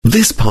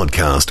This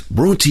podcast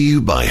brought to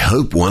you by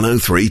Hope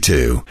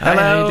 103.2. Hello.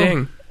 How are you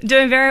doing?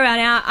 Doing very well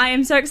now. I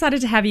am so excited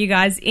to have you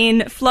guys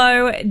in.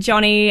 Flo,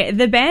 Jonny,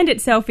 the band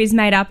itself is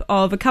made up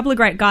of a couple of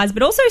great guys,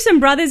 but also some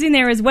brothers in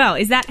there as well.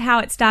 Is that how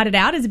it started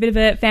out, as a bit of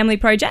a family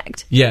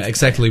project? Yeah,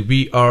 exactly.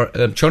 We are,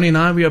 Jonny and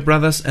I, we are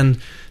brothers, and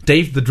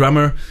Dave, the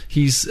drummer,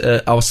 he's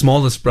our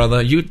smallest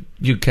brother.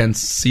 You can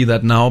see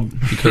that now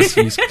because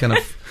he's kind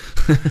of...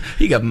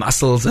 he got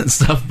muscles and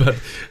stuff, but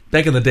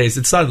back in the days,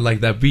 it started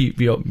like that.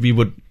 We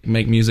would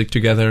make music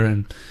together,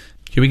 and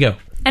here we go.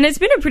 And it's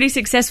been a pretty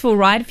successful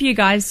ride for you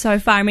guys so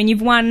far. I mean,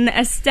 you've won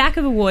a stack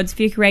of awards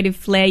for your creative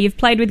flair. You've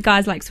played with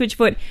guys like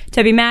Switchfoot,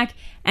 Toby Mac,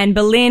 and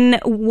Berlin.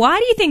 Why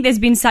do you think there's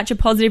been such a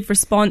positive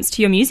response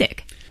to your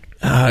music?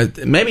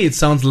 Maybe it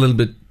sounds a little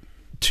bit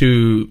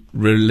too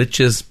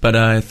religious, but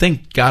I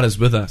think God is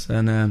with us,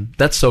 and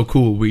that's so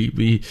cool.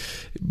 We're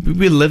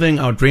living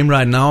our dream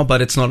right now,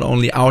 but it's not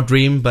only our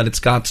dream, but it's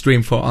God's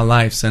dream for our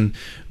lives, and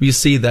we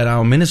see that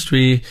our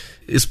ministry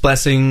is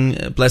blessing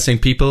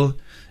people,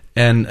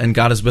 and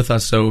God is with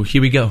us. So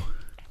here we go.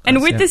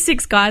 And with the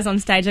 6 guys on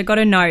stage, I got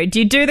to know, do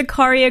you do the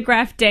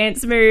choreographed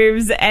dance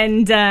moves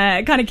and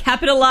kind of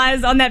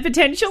capitalize on that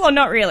potential, or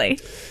not really?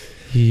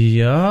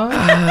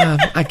 Yeah,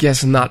 I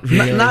guess not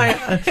really.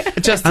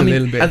 Just a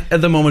little bit.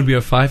 At the moment, we are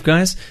 5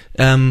 guys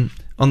on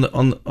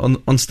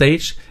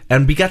stage,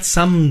 and we got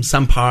some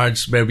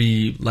parts where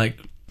we like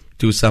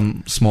do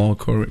some small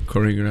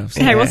choreographs.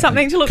 Hey, well,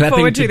 something to look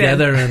forward to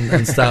together then.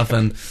 and stuff,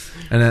 and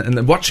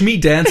watch me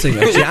dancing.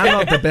 Actually, I'm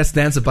not the best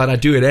dancer, but I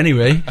do it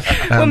anyway.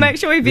 We'll make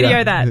sure we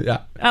video that.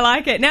 Yeah. I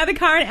like it. Now, the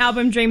current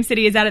album,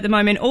 Dreamcity, is out at the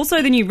moment.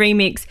 Also, the new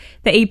remix,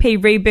 the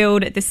EP,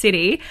 Rebuild the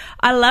City.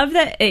 I love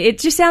that. It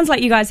just sounds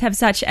like you guys have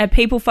such a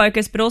people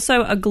focus, but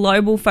also a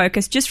global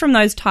focus, just from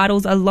those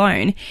titles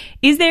alone.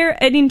 Is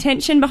there an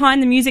intention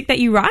behind the music that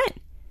you write?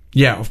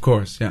 Yeah, of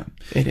course. Yeah,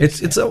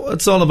 it's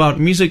all about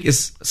music.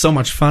 Is so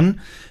much fun,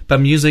 but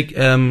music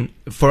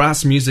for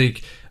us,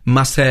 music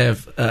must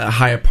have a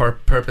higher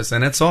purpose,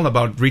 and it's all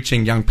about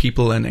reaching young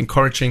people and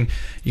encouraging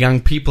young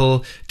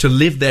people to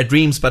live their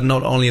dreams, but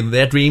not only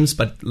their dreams,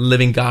 but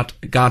living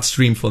God's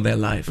dream for their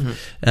life.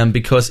 Mm-hmm.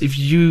 Because if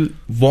you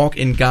walk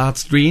in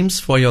God's dreams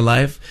for your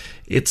life,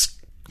 it's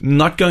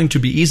not going to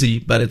be easy,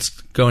 but it's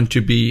going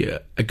to be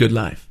a good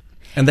life.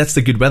 And that's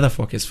the good weather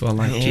forecast for our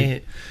life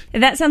too.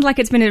 That sounds like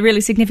it's been a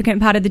really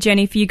significant part of the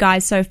journey for you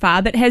guys so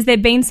far, but has there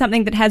been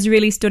something that has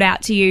really stood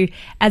out to you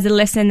as a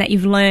lesson that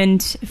you've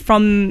learned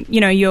from,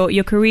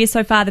 your career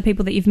so far, the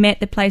people that you've met,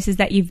 the places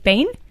that you've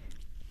been?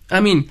 I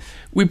mean,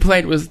 we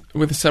played with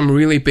some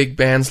really big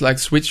bands like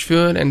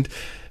Switchfoot, and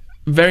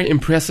very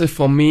impressive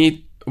for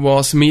me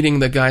was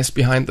meeting the guys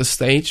behind the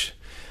stage.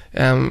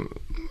 Bands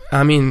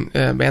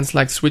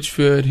like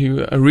Switchfoot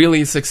who are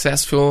really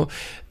successful,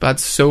 but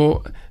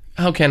so...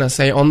 How can I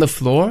say, on the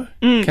floor?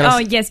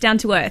 Yes, down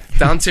to earth.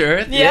 Down to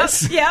earth,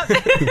 yes. Yep.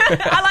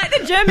 I like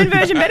the German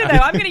version better, though.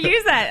 I'm going to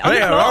use that.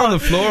 On the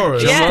floor.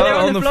 Yeah, they're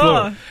on the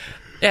floor.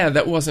 Yeah,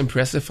 that was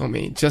impressive for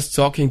me. Just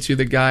talking to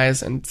the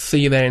guys and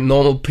see they're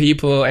normal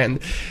people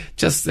and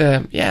just,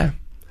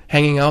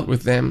 hanging out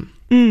with them.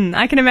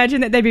 I can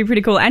imagine that they'd be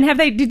pretty cool. And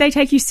did they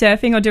take you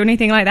surfing or do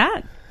anything like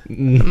that?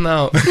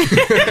 No.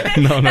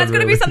 That's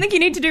going to be something you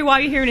need to do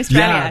while you're here in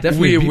Australia. Yeah,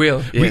 definitely. We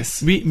will.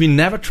 Yes. We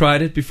never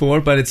tried it before,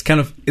 but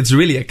it's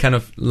really a kind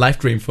of life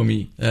dream for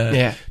me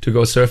to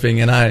go surfing.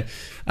 And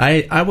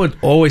I would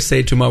always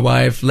say to my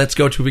wife, let's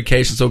go to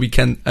vacation so we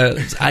can.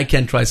 I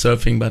can try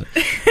surfing, but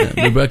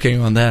we're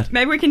working on that.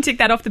 Maybe we can tick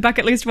that off the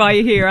bucket list while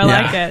you're here. I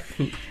like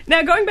it.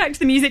 Now, going back to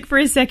the music for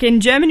a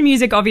second, German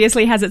music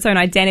obviously has its own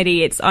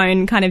identity, its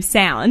own kind of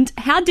sound.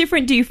 How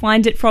different do you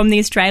find it from the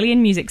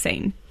Australian music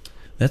scene?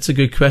 That's a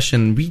good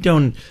question. We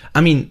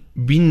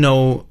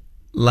know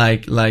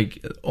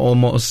like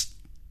almost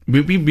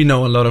we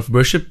know a lot of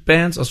worship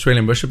bands,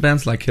 Australian worship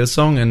bands like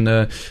Hillsong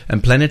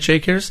and Planet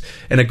Shakers.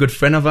 And a good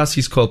friend of us,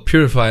 he's called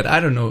Purified. I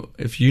don't know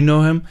if you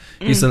know him.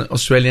 He's an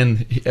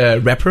Australian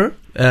rapper.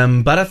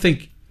 But I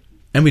think,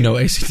 and we know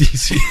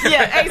AC/DC.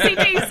 Yeah,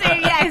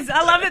 AC/DC. Yes,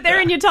 I love that they're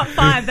in your top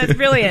 5. That's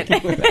brilliant.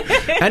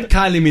 And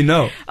Kylie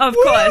Minogue.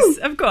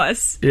 Of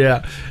course.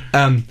 Yeah,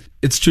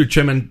 it's true.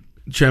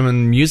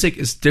 German music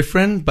is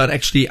different, but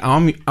actually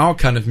our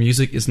kind of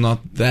music is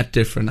not that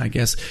different, I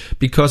guess,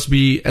 because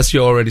we, as you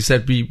already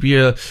said, we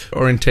are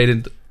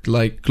orientated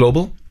like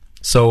global.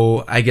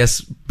 So I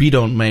guess we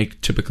don't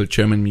make typical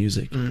German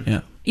music.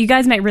 Yeah. You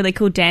guys make really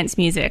cool dance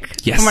music.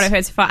 Yes. From what I've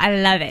heard so far. I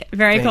love it.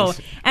 Very cool.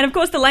 And of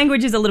course the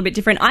language is a little bit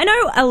different. I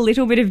know a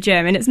little bit of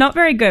German. It's not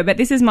very good, but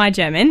this is my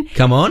German.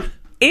 Come on.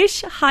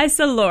 Ich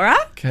heiße Laura.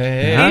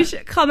 Okay. Ich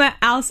komme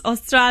aus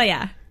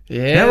Australia.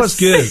 Yes. That was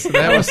good.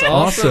 That was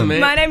awesome.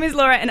 My name is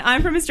Laura and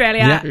I'm from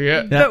Australia.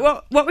 Yeah.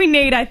 But what we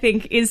need, I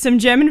think, is some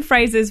German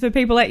phrases for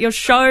people at your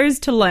shows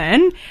to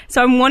learn.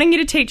 So I'm wanting you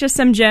to teach us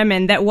some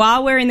German that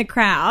while we're in the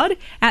crowd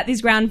at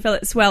these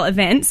Groundswell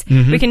events,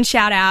 we can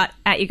shout out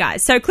at you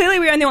guys. So clearly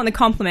we only want the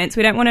compliments.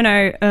 We don't want to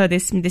know, oh,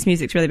 this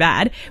music's really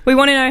bad. We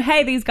want to know,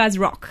 hey, these guys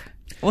rock.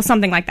 Or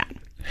something like that.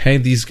 Hey,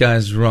 these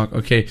guys rock.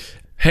 Okay.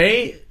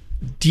 Hey,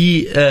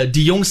 die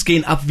Jungs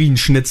gehen ab wie ein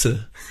Schnitzel.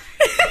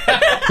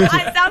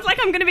 It sounds like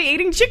I'm going to be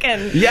eating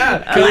chicken.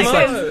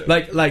 Yeah,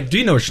 like, do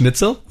you know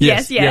schnitzel?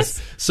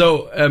 Yes.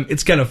 So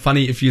it's kind of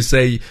funny if you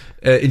say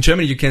in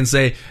Germany you can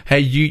say, "Hey,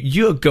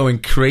 you're going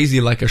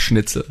crazy like a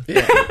schnitzel."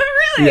 Yeah.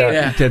 Really?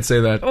 Yeah, you can say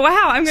that.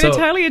 Wow, I'm going to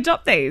totally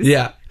adopt these.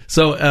 Yeah.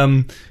 So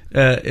in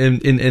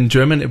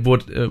German it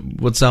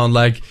would sound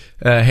like,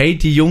 "Hey,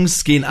 die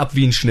Jungs gehen ab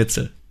wie ein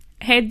Schnitzel."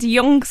 Hey, die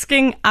Jungs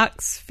gehen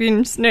Axt für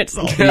ein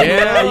Schnitzel.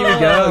 Yeah, here we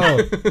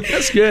go.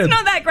 That's good. It's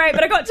not that great,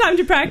 but I got time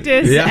to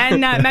practice,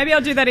 and maybe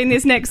I'll do that in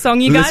this next song.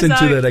 You Listen guys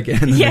to that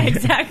again. Yeah,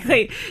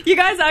 exactly. You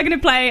guys are going to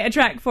play a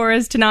track for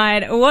us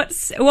tonight. What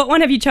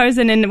one have you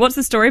chosen, and what's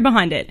the story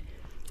behind it?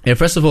 Yeah,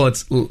 first of all,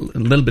 it's a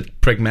little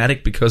bit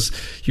pragmatic because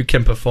you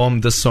can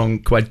perform this song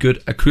quite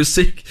good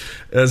acoustic.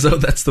 So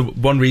that's the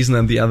one reason,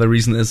 and the other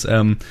reason is,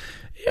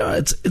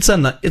 it's a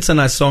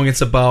nice song.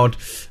 It's about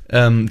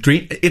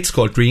dream. It's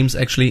called Dreams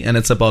actually, and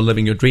it's about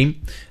living your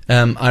dream.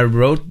 I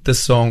wrote this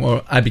song,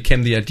 or I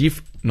became the idea.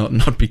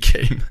 Not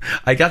became.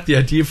 I got the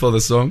idea for the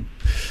song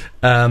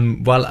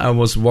while I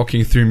was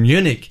walking through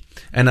Munich.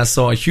 And I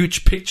saw a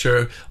huge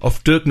picture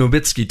of Dirk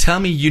Nowitzki. Tell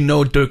me you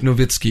know Dirk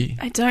Nowitzki.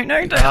 I don't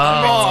know Dirk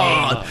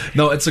Nowitzki.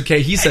 No, it's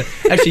okay. He's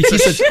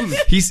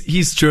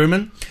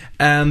German,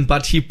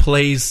 but he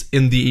plays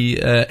in the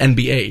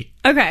NBA.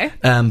 Okay.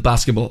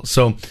 Basketball.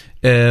 So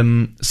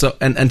he's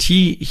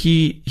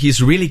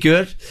really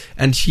good,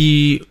 and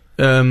he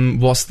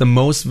was the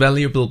most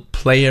valuable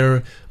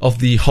player of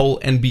the whole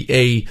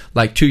NBA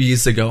like 2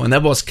 years ago, and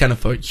that was kind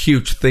of a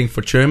huge thing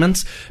for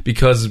Germans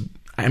because.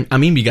 I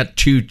mean, we got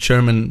 2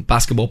 German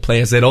basketball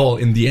players at all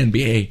in the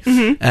NBA,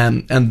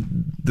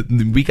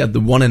 and we got the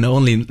one and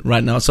only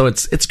right now. So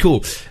it's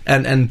cool.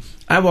 And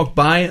I walked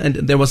by, and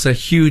there was a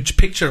huge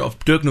picture of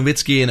Dirk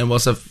Nowitzki, and it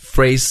was a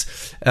phrase,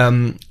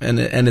 and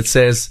it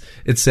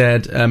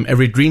said,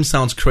 every dream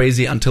sounds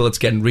crazy until it's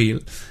getting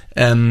real.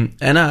 And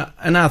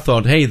I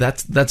thought, hey,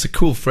 that's a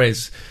cool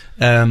phrase.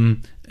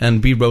 And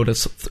we wrote a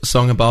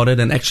song about it,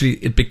 and actually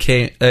it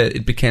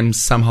became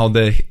somehow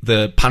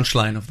the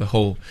punchline of the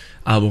whole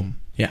album.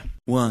 Yeah.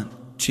 1,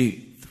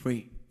 2,